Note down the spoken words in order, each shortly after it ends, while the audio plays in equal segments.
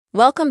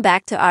Welcome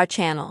back to our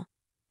channel.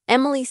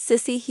 Emily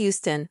Cissy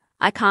Houston,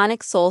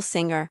 iconic soul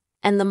singer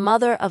and the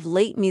mother of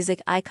late music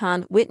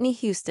icon Whitney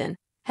Houston,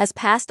 has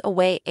passed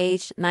away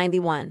aged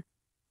 91.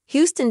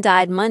 Houston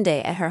died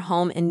Monday at her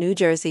home in New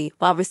Jersey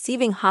while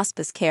receiving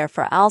hospice care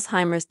for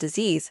Alzheimer's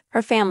disease,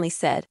 her family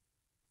said.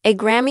 A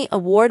Grammy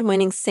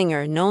Award-winning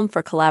singer known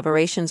for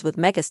collaborations with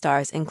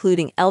megastars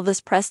including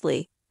Elvis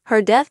Presley,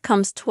 her death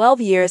comes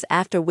 12 years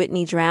after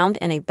Whitney drowned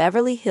in a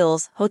Beverly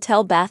Hills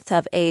hotel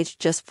bathtub aged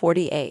just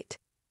 48.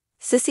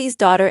 Cissy's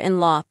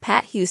daughter-in-law,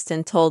 Pat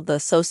Houston, told the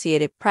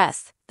Associated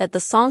Press that the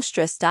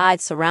songstress died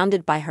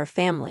surrounded by her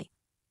family.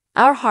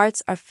 "Our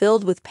hearts are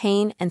filled with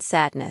pain and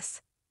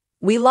sadness.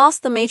 We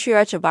lost the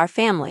matriarch of our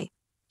family,"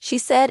 she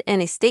said in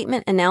a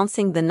statement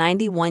announcing the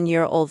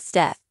 91-year-old's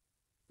death.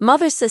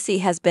 "Mother Cissy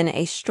has been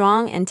a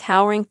strong and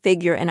towering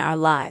figure in our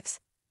lives,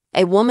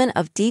 a woman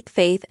of deep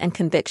faith and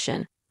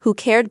conviction, who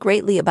cared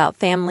greatly about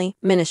family,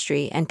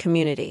 ministry, and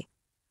community.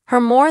 Her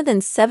more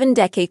than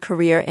 7-decade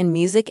career in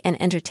music and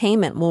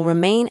entertainment will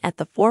remain at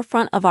the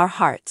forefront of our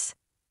hearts."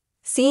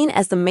 Seen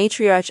as the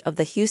matriarch of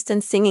the Houston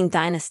singing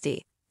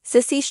dynasty,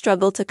 Cissy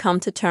struggled to come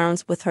to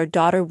terms with her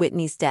daughter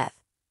Whitney's death,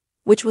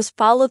 which was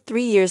followed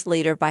 3 years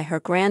later by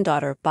her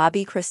granddaughter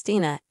Bobbi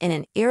Kristina in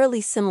an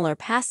eerily similar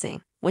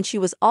passing when she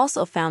was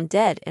also found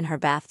dead in her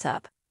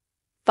bathtub.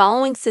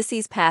 Following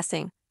Cissy's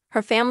passing,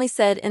 her family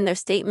said in their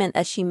statement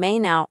that she may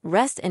now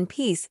rest in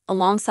peace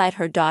alongside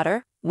her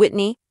daughter,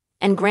 Whitney,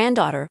 and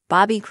granddaughter,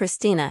 Bobbi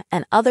Kristina,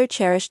 and other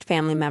cherished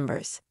family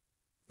members.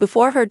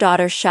 Before her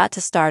daughter shot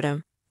to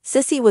stardom,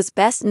 Cissy was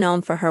best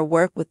known for her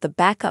work with the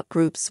backup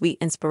group Sweet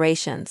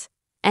Inspirations,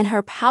 and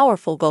her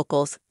powerful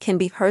vocals can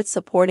be heard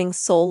supporting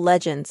soul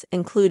legends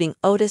including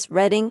Otis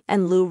Redding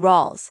and Lou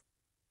Rawls.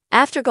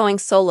 After going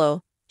solo,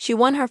 she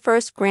won her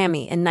first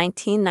Grammy in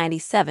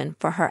 1997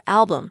 for her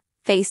album,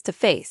 Face to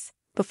Face,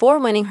 before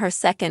winning her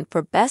second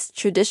for Best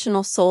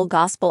Traditional Soul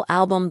Gospel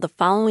Album the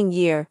following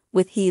year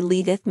with He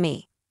Leadeth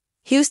Me.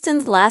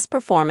 Houston's last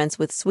performance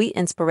with Sweet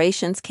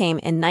Inspirations came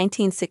in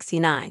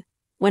 1969,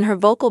 when her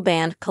vocal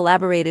band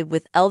collaborated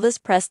with Elvis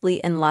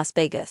Presley in Las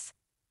Vegas.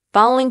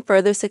 Following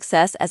further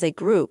success as a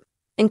group,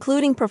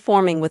 including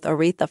performing with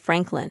Aretha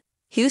Franklin,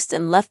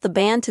 Houston left the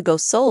band to go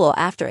solo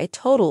after a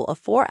total of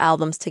 4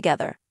 albums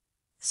together.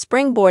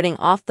 Springboarding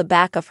off the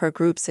back of her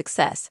group's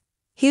success,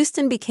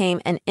 Houston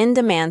became an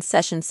in-demand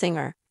session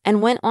singer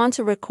and went on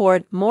to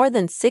record more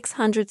than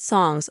 600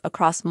 songs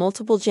across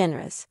multiple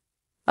genres.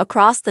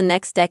 Across the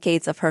next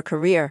decades of her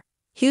career,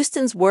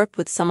 Houston's worked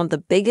with some of the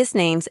biggest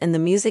names in the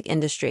music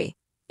industry,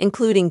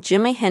 including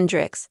Jimi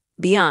Hendrix,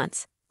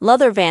 Beyoncé,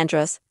 Luther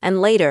Vandross, and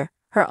later,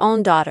 her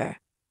own daughter.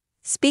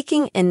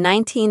 Speaking in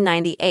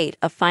 1998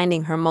 of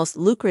finding her most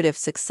lucrative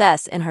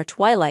success in her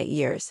twilight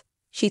years,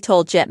 she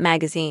told Jet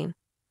magazine,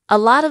 "A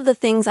lot of the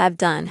things I've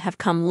done have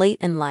come late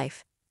in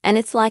life, and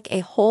it's like a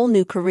whole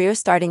new career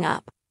starting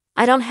up.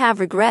 I don't have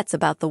regrets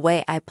about the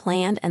way I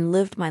planned and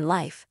lived my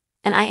life,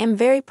 and I am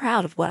very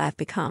proud of what I've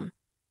become."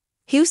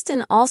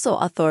 Houston also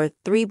authored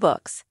 3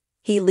 books: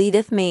 He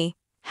Leadeth Me,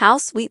 How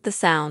Sweet the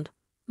Sound,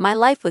 My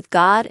Life with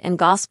God and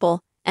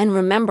Gospel, and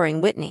Remembering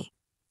Whitney,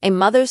 a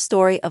mother's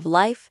story of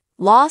life,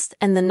 lost,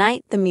 and the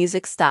night the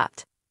music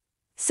stopped.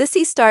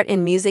 Cissy's start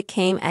in music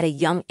came at a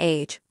young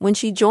age when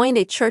she joined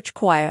a church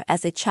choir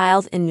as a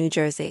child in New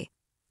Jersey.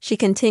 She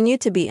continued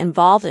to be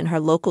involved in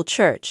her local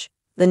church,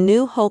 the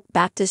New Hope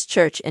Baptist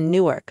Church in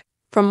Newark,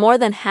 for more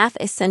than half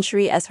a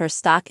century as her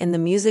stock in the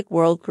music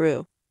world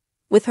grew.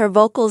 With her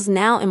vocals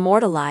now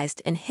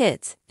immortalized in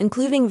hits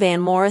including Van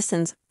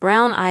Morrison's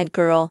Brown-Eyed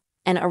Girl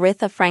and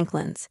Aretha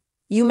Franklin's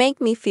You Make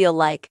Me Feel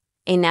Like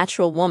a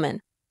Natural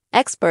Woman,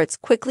 experts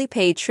quickly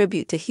paid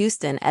tribute to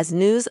Houston as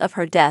news of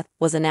her death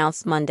was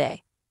announced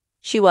Monday.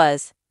 She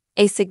was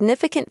a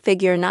significant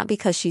figure not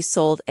because she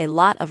sold a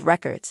lot of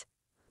records,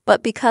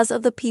 but because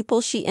of the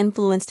people she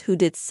influenced who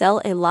did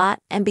sell a lot,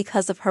 and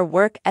because of her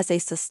work as a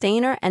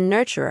sustainer and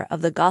nurturer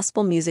of the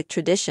gospel music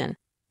tradition,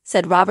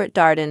 said Robert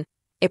Darden,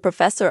 a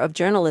professor of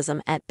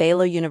journalism at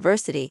Baylor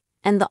University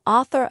and the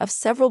author of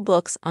several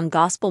books on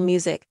gospel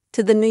music,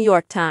 to the New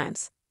York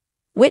Times.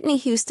 "Whitney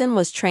Houston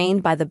was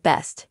trained by the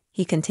best,"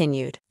 he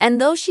continued, "and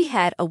though she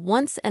had a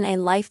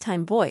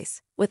once-in-a-lifetime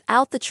voice,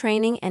 without the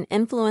training and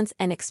influence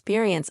and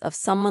experience of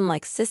someone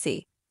like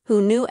Cissy,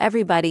 who knew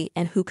everybody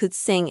and who could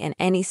sing in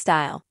any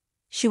style,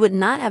 she would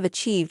not have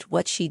achieved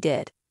what she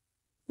did."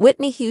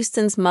 Whitney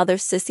Houston's mother,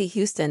 Cissy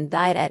Houston,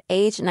 died at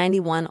age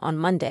 91 on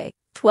Monday,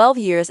 12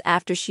 years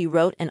after she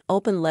wrote an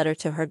open letter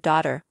to her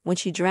daughter when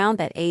she drowned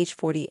at age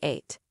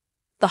 48.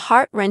 The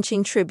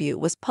heart-wrenching tribute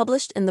was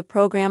published in the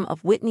program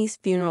of Whitney's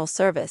funeral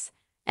service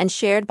and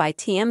shared by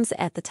TMZ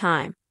at the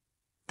time.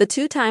 The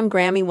 2-time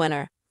Grammy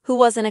winner, who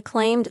was an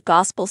acclaimed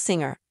gospel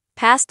singer,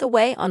 passed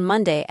away on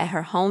Monday at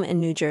her home in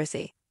New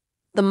Jersey.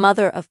 The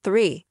mother of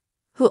 3,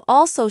 who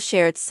also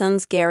shared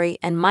sons Gary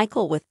and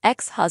Michael with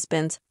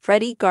ex-husbands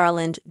Freddie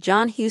Garland,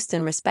 John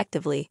Houston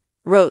respectively,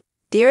 wrote,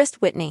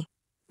 "Dearest Whitney,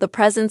 the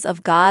presence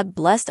of God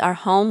blessed our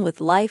home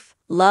with life,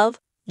 love,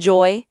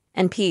 joy,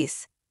 and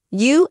peace.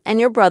 You and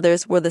your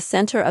brothers were the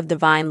center of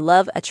divine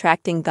love,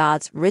 attracting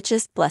God's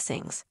richest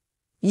blessings.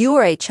 You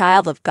were a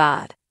child of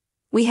God.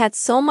 We had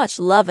so much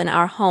love in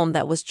our home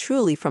that was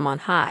truly from on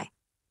high.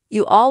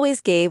 You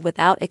always gave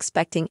without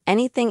expecting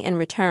anything in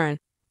return,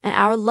 and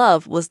our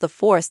love was the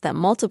force that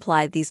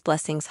multiplied these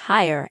blessings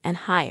higher and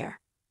higher.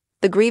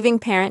 The grieving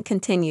parent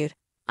continued,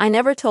 I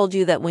never told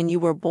you that when you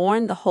were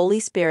born the Holy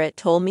Spirit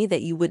told me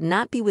that you would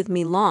not be with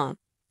me long,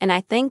 and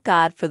I thank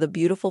God for the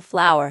beautiful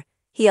flower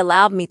He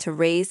allowed me to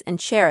raise and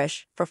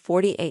cherish for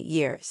 48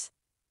 years.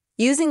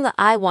 Using the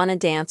I Wanna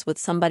Dance with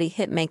Somebody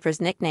hitmaker's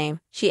nickname,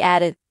 she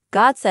added,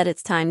 God said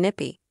it's time,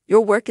 Nippy,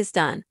 your work is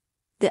done.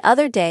 The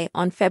other day,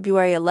 on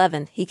February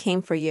 11th, He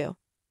came for you.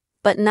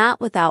 But not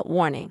without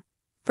warning.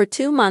 For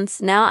 2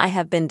 months now I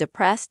have been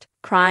depressed,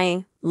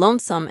 crying,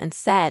 lonesome and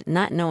sad,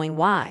 not knowing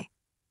why.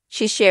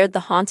 She shared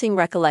the haunting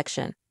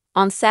recollection.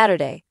 On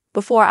Saturday,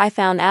 before I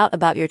found out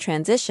about your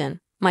transition,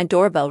 my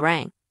doorbell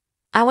rang.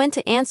 I went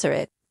to answer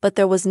it, but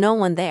there was no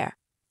one there.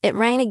 It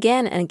rang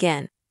again and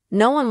again.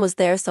 No one was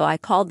there, so I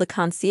called the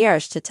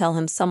concierge to tell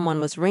him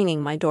someone was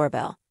ringing my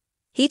doorbell.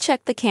 He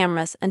checked the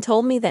cameras and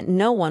told me that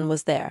no one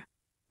was there.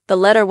 The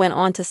letter went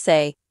on to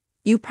say,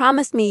 You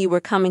promised me you were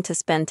coming to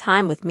spend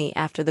time with me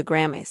after the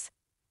Grammys.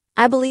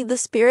 I believe the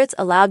spirits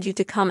allowed you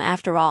to come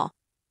after all.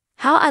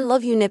 How I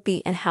love you,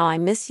 Nippy, and how I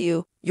miss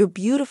you, your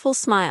beautiful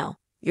smile,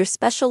 your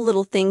special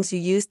little things you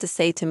used to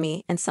say to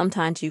me, and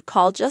sometimes you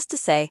called just to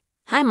say,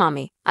 Hi,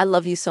 Mommy, I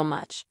love you so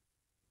much.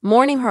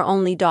 Mourning her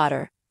only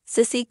daughter,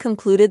 Cissy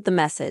concluded the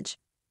message.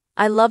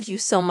 I love you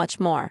so much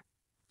more.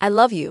 I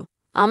love you.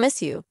 I'll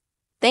miss you.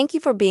 Thank you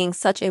for being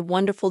such a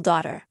wonderful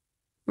daughter.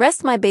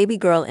 Rest, my baby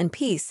girl, in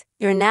peace.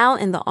 You're now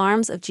in the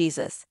arms of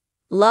Jesus.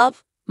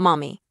 Love,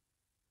 Mommy.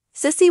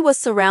 Cissy was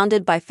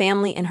surrounded by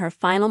family in her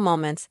final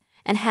moments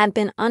and had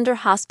been under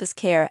hospice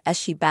care as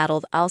she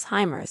battled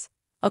Alzheimer's,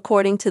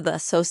 according to the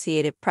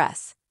Associated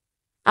Press.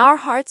 Our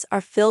hearts are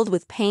filled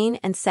with pain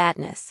and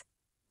sadness.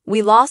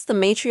 We lost the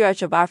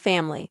matriarch of our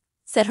family,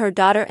 said her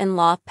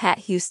daughter-in-law, Pat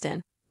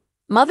Houston.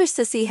 Mother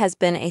Cissy has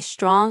been a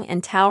strong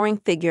and towering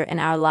figure in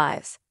our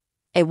lives,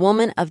 a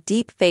woman of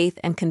deep faith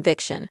and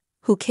conviction,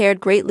 who cared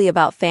greatly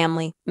about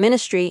family,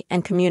 ministry,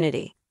 and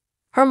community.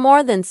 Her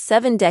more than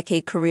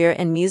 7-decade career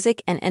in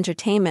music and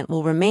entertainment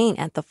will remain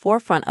at the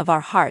forefront of our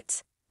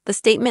hearts, the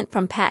statement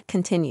from Pat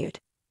continued.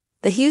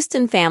 The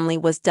Houston family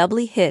was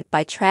doubly hit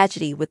by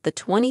tragedy with the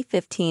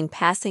 2015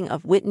 passing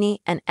of Whitney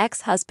and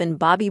ex-husband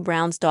Bobby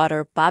Brown's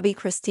daughter, Bobby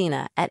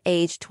Christina, at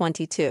age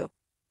 22.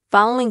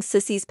 Following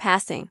Cissy's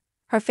passing,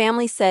 her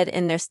family said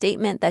in their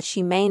statement that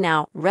she may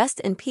now rest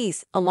in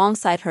peace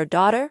alongside her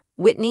daughter,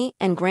 Whitney,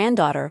 and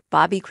granddaughter,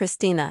 Bobby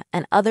Christina,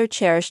 and other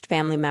cherished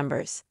family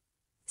members.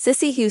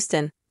 Cissy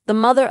Houston, the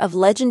mother of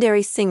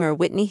legendary singer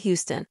Whitney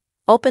Houston,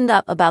 opened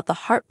up about the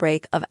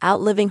heartbreak of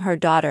outliving her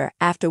daughter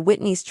after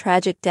Whitney's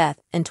tragic death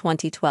in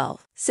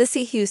 2012.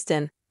 Cissy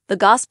Houston, the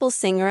gospel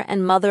singer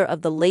and mother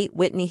of the late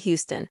Whitney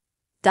Houston,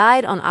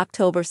 died on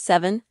October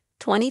 7,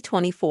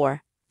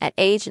 2024, at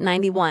age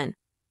 91.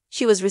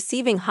 She was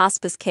receiving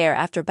hospice care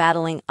after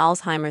battling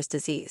Alzheimer's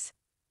disease.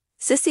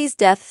 Cissy's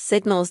death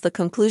signals the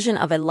conclusion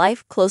of a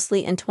life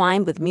closely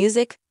entwined with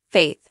music,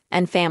 faith,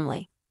 and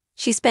family.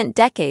 She spent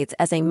decades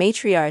as a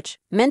matriarch,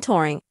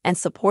 mentoring and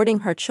supporting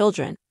her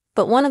children,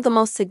 but one of the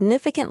most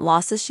significant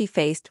losses she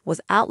faced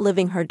was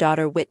outliving her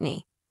daughter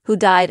Whitney, who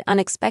died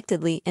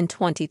unexpectedly in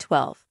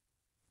 2012.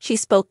 She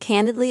spoke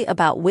candidly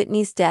about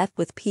Whitney's death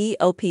with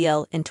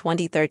POPL in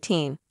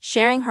 2013,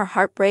 sharing her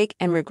heartbreak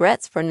and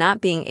regrets for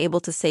not being able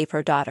to save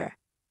her daughter.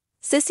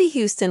 Cissy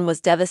Houston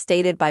was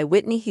devastated by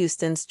Whitney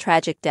Houston's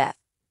tragic death.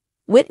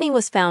 Whitney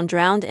was found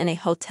drowned in a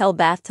hotel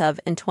bathtub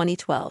in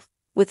 2012,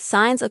 with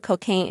signs of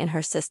cocaine in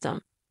her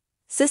system.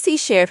 Cissy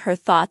shared her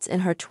thoughts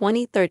in her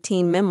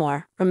 2013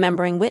 memoir,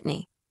 Remembering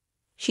Whitney.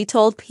 She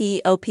told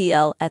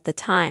POPL at the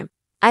time,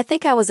 I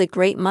think I was a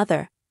great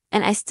mother,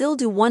 and I still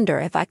do wonder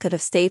if I could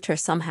have saved her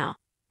somehow.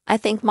 I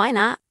think why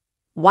not?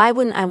 Why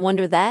wouldn't I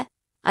wonder that?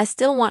 I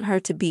still want her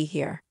to be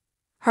here.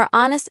 Her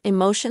honest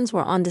emotions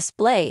were on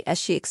display as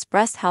she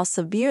expressed how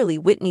severely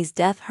Whitney's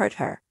death hurt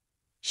her.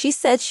 She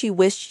said she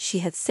wished she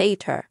had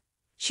saved her.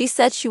 She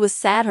said she was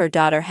sad her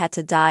daughter had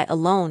to die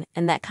alone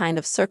in that kind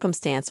of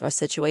circumstance or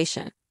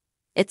situation.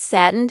 It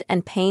saddened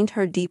and pained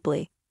her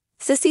deeply.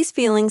 Cissy's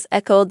feelings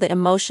echoed the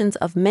emotions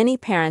of many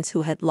parents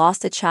who had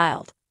lost a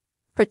child,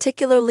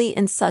 particularly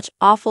in such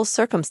awful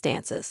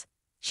circumstances.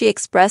 She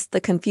expressed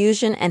the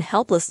confusion and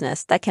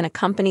helplessness that can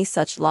accompany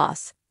such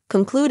loss,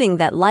 concluding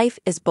that life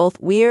is both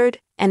weird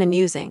and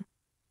amusing.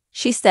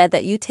 She said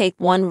that you take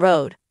one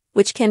road,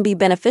 which can be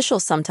beneficial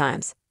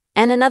sometimes,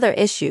 and another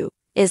issue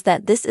is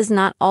that this is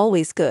not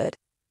always good.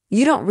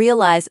 You don't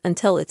realize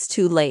until it's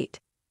too late.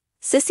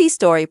 Cissy's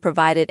story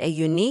provided a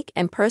unique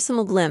and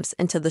personal glimpse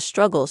into the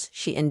struggles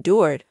she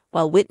endured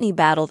while Whitney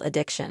battled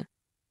addiction.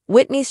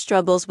 Whitney's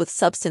struggles with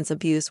substance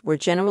abuse were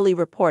generally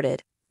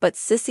reported, but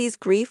Cissy's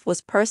grief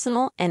was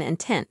personal and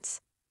intense.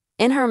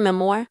 In her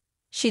memoir,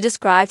 she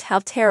described how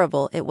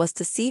terrible it was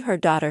to see her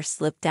daughter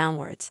slip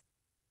downwards.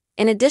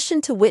 In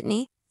addition to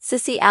Whitney,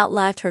 Cissy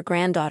outlived her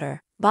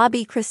granddaughter,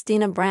 Bobby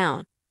Christina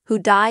Brown, who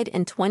died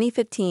in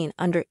 2015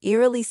 under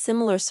eerily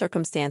similar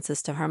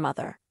circumstances to her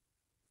mother.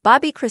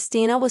 Bobby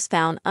Kristina was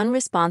found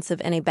unresponsive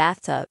in a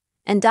bathtub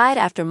and died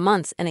after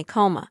months in a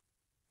coma.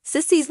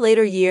 Cissy's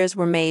later years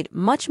were made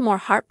much more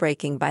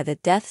heartbreaking by the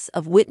deaths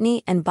of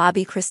Whitney and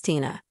Bobby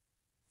Kristina.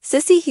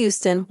 Cissy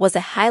Houston was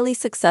a highly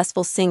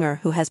successful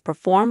singer who has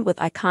performed with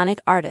iconic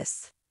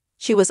artists.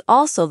 She was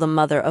also the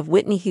mother of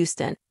Whitney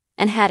Houston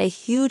and had a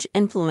huge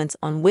influence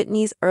on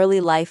Whitney's early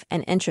life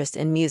and interest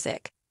in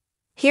music.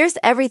 Here's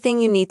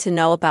everything you need to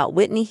know about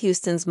Whitney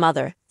Houston's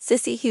mother,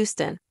 Cissy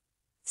Houston.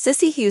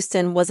 Cissy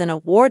Houston was an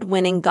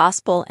award-winning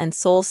gospel and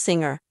soul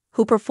singer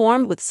who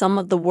performed with some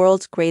of the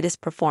world's greatest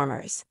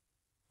performers.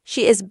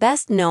 She is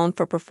best known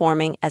for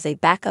performing as a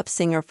backup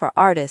singer for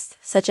artists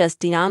such as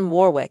Dionne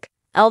Warwick,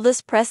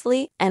 Elvis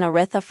Presley, and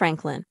Aretha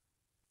Franklin.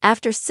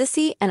 After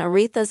Cissy and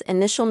Aretha's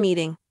initial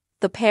meeting,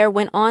 the pair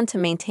went on to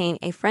maintain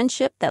a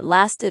friendship that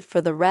lasted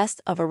for the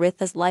rest of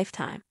Aretha's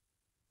lifetime.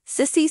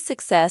 Cissy's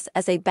success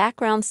as a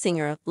background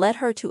singer led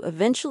her to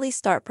eventually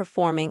start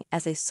performing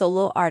as a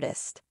solo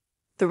artist.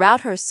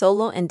 Throughout her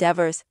solo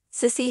endeavors,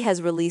 Cissy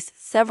has released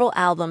several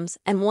albums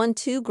and won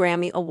 2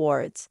 Grammy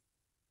Awards.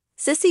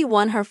 Cissy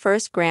won her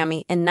first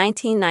Grammy in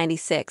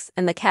 1996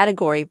 in the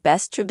category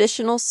Best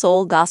Traditional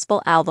Soul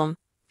Gospel Album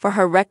for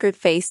her record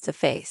Face to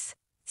Face.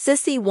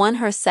 Cissy won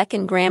her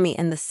second Grammy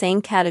in the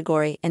same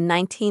category in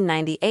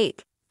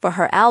 1998 for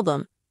her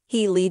album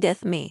He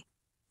Leadeth Me.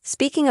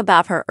 Speaking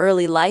about her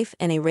early life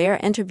in a rare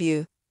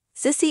interview,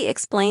 Cissy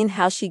explained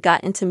how she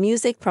got into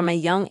music from a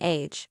young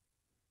age.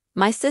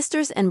 "My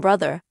sisters and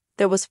brother,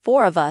 there was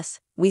 4 of us,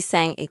 we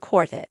sang a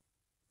quartet.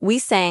 We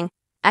sang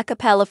a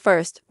cappella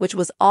first, which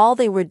was all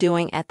they were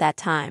doing at that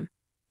time.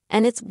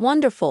 And it's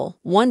wonderful,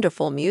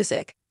 wonderful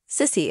music,"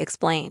 Cissy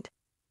explained.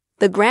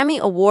 The Grammy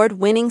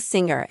Award-winning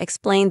singer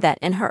explained that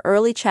in her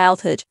early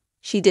childhood,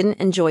 she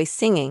didn't enjoy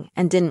singing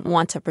and didn't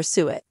want to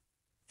pursue it.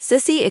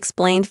 Cissy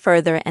explained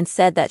further and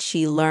said that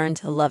she learned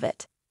to love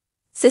it.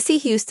 Cissy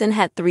Houston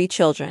had 3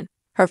 children.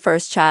 Her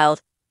first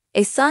child,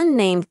 a son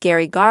named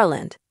Gary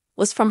Garland,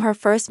 was from her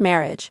first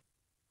marriage.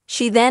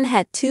 She then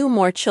had 2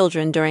 more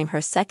children during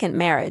her second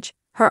marriage,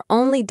 her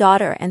only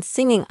daughter and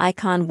singing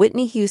icon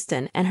Whitney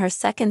Houston and her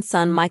second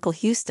son Michael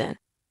Houston.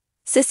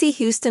 Cissy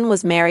Houston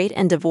was married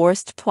and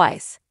divorced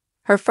twice.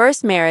 Her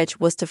first marriage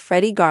was to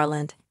Freddie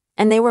Garland,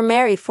 and they were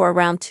married for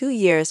around 2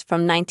 years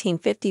from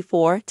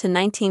 1954 to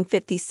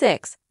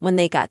 1956 when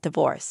they got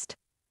divorced.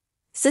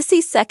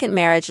 Cissy's second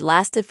marriage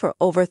lasted for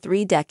over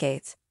 3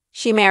 decades.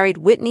 She married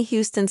Whitney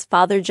Houston's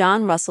father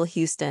John Russell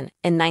Houston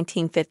in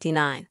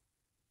 1959.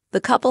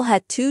 The couple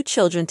had 2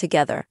 children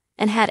together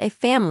and had a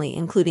family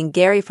including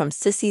Gary from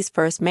Cissy's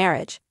first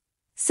marriage.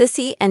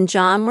 Cissy and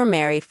John were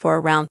married for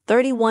around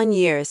 31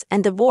 years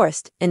and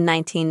divorced in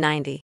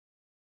 1990.